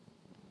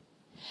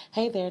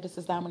Hey there, this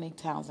is Dominique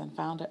Townsend,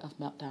 founder of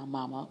Meltdown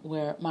Mama,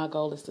 where my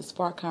goal is to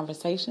spark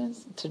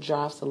conversations to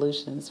drive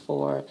solutions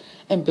for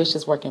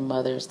ambitious working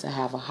mothers to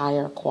have a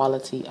higher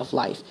quality of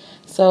life.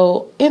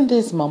 So, in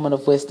this moment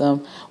of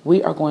wisdom,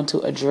 we are going to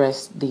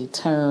address the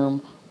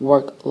term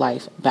work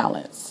life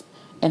balance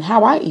and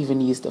how I even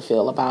used to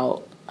feel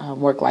about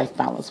work life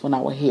balance when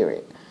I would hear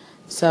it.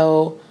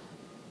 So,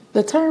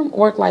 the term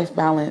work life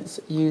balance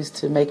used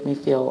to make me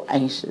feel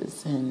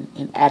anxious and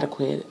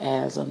inadequate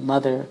as a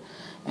mother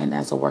and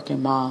as a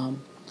working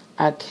mom.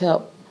 I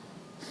kept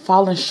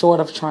falling short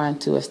of trying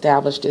to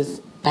establish this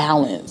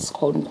balance,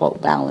 quote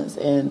unquote balance,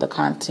 in the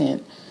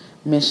content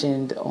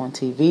mentioned on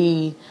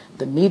TV,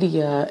 the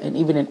media, and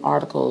even in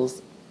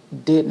articles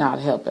did not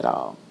help at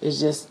all. It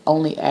just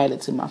only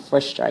added to my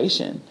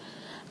frustration.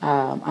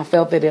 I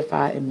felt that if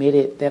I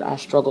admitted that I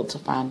struggled to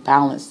find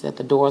balance, that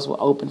the doors were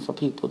open for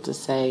people to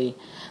say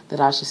that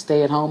I should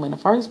stay at home in the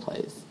first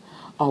place.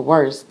 Or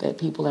worse, that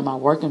people in my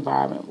work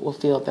environment will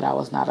feel that I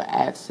was not an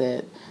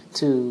asset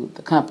to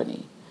the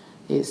company.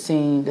 It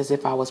seemed as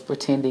if I was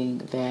pretending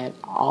that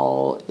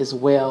all is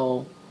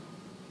well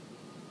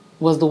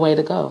was the way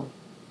to go.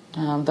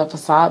 The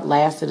facade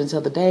lasted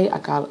until the day I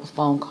got a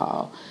phone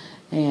call.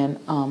 And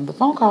the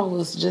phone call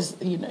was just,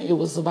 it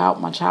was about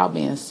my child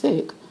being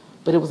sick,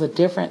 but it was a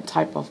different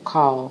type of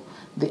call.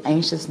 The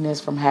anxiousness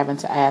from having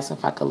to ask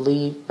if I could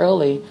leave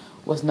early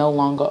was no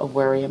longer a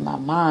worry in my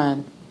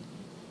mind.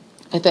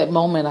 At that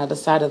moment, I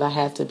decided I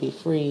had to be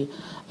free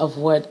of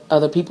what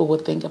other people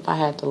would think if I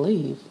had to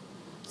leave.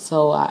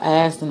 So I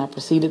asked and I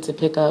proceeded to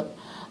pick up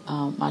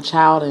my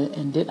child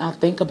and did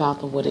not think about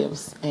the what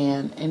ifs.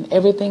 And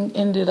everything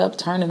ended up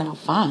turning out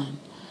fine.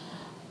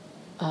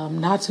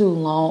 Not too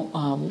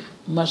long,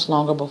 much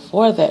longer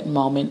before that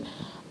moment,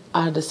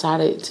 I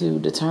decided to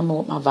determine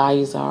what my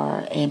values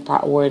are and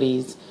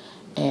priorities,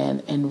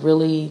 and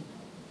really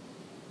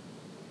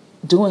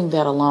doing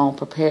that alone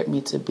prepared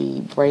me to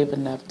be brave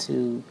enough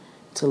to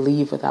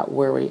leave without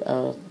worry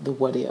of the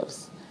what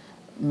ifs.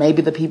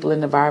 Maybe the people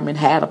in the environment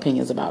had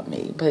opinions about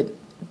me, but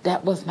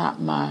that was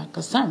not my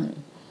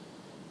concern.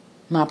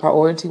 My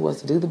priority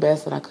was to do the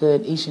best that I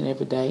could each and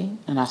every day,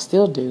 and I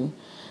still do.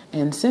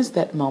 And since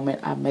that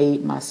moment, I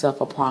made myself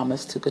a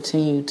promise to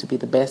continue to be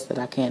the best that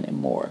I can and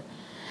more.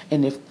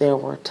 And if there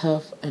were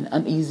tough and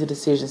uneasy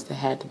decisions that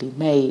had to be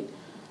made,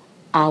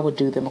 I would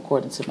do them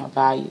according to my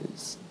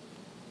values.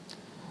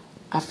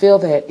 I feel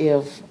that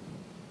if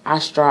I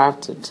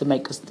strive to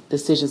make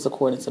decisions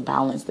according to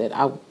balance, that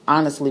I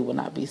honestly will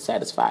not be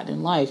satisfied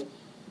in life.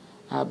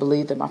 I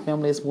believe that my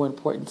family is more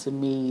important to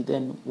me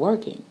than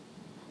working.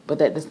 But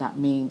that does not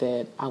mean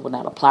that I will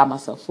not apply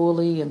myself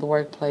fully in the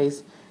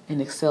workplace and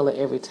excel at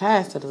every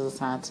task that is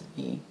assigned to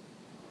me.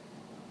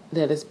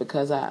 That is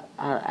because I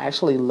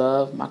actually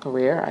love my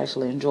career. I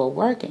actually enjoy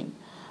working.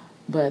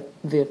 But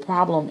the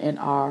problem in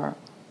our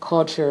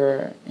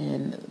culture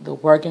and the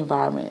work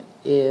environment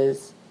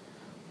is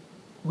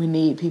we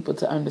need people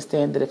to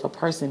understand that if a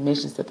person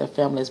mentions that their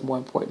family is more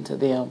important to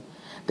them,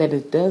 that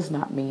it does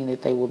not mean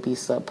that they will be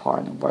subpar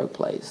in the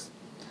workplace.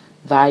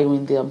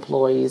 Valuing the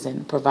employees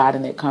and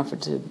providing that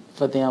comfort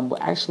for them will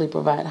actually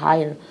provide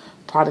higher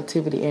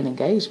productivity and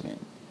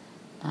engagement.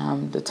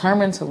 I'm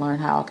determined to learn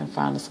how I can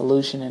find a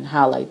solution and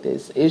highlight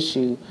this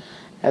issue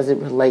as it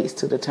relates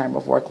to the term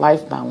of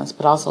work-life balance,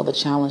 but also the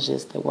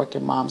challenges that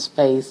working moms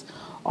face,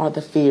 or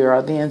the fear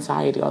or the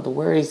anxiety or the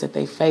worries that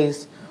they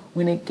face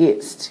when it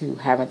gets to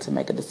having to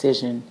make a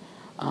decision,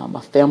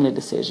 a family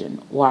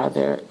decision, while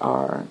they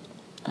are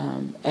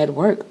at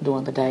work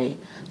during the day.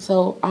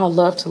 So I'd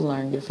love to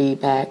learn your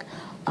feedback.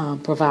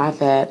 Provide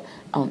that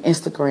on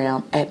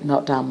Instagram at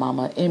Meltdown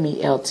Mama,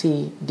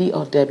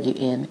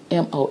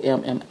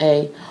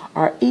 MELTDOWNMOMMA,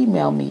 or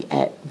email me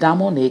at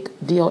Domonique,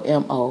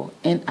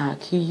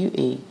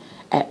 DOMONIQUE,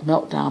 at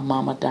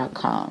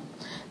meltdownmama.com.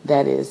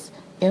 That is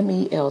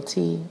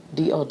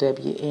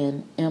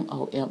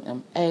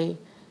MELTDOWNMOMMA.com.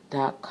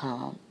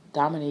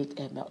 Dominique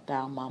at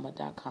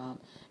meltdownmama.com.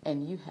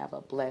 And you have a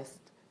blessed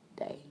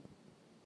day.